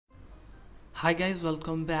Hi guys,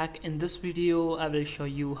 welcome back. In this video I will show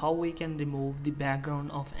you how we can remove the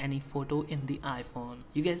background of any photo in the iPhone.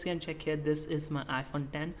 You guys can check here, this is my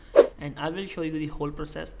iPhone 10 and I will show you the whole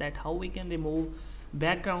process that how we can remove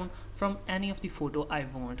background from any of the photo I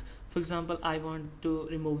want. For example, I want to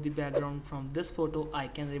remove the background from this photo. I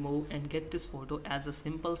can remove and get this photo as a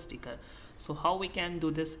simple sticker. So how we can do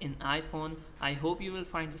this in iPhone? I hope you will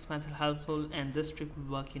find this method helpful and this trick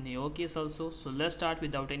will work in your case also. So let's start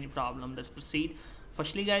without any problem. Let's proceed.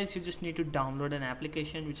 Firstly guys, you just need to download an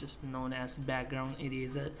application which is known as background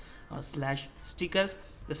eraser or slash stickers.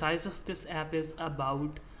 The size of this app is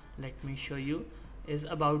about, let me show you, is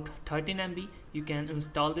about 13 MB. You can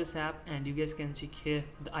install this app and you guys can check here,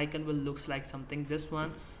 the icon will looks like something this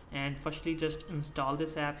one. And firstly just install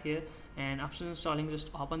this app here, and after installing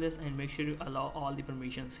just open this and make sure you allow all the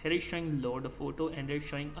permissions. Here is showing load a photo and it is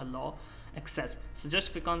showing allow access. So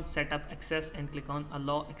just click on setup access and click on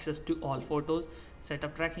allow access to all photos.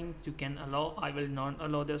 Setup tracking you can allow, I will not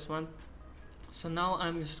allow this one. So now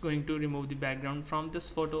I'm just going to remove the background from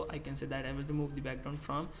this photo. I can say that I will remove the background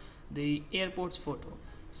from the airport's photo.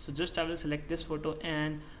 So just I will select this photo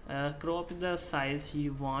and crop the size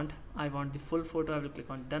you want. I want the full photo. I will click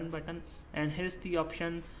on done button, and here's the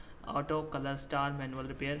option auto, color, star, manual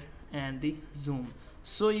repair, and the zoom.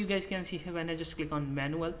 So you guys can see here, when I just click on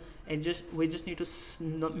manual, we just need to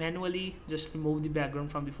manually just remove the background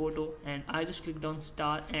from the photo, and I just clicked on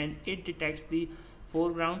star and it detects the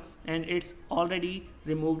foreground and it's already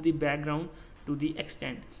removed the background to the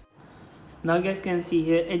extent. Now you guys can see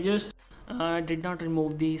here, it just did not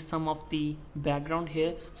remove the some of the background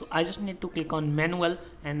here. So I just need to click on manual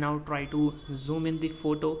and now try to zoom in the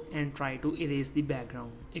photo and try to erase the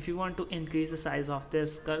background. If you want to increase the size of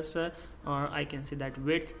this cursor, or I can say that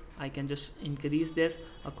width, I can just increase this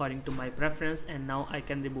according to my preference, and now I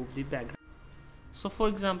can remove the background. So for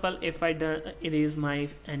example, if I erase my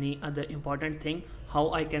any other important thing,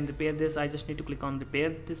 how I can repair this? I just need to click on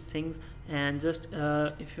repair these things, and just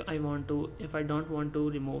if I don't want to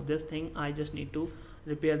remove this thing, I just need to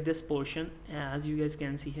repair this portion, as you guys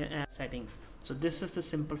can see here as settings. So this is the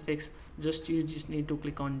simple fix. You just need to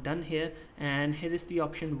click on done here, and here is the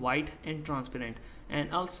option white and transparent.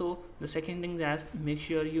 And also the second thing is, make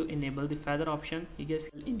sure you enable the feather option, you guys,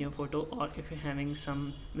 in your photo, or if you're having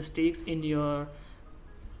some mistakes in your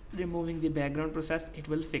removing the background process, it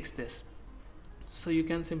will fix this. So you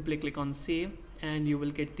can simply click on save and you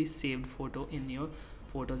will get the saved photo in your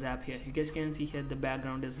photos app. Here you guys can see here the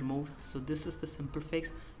background is removed. So this is the simple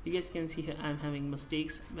fix. You guys can see here I'm having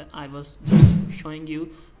mistakes, but I was just showing you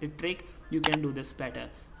the trick. You can do this better.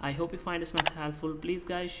 I hope you find this method helpful. Please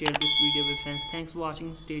guys, share this video with friends. Thanks for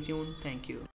watching. Stay tuned. Thank you.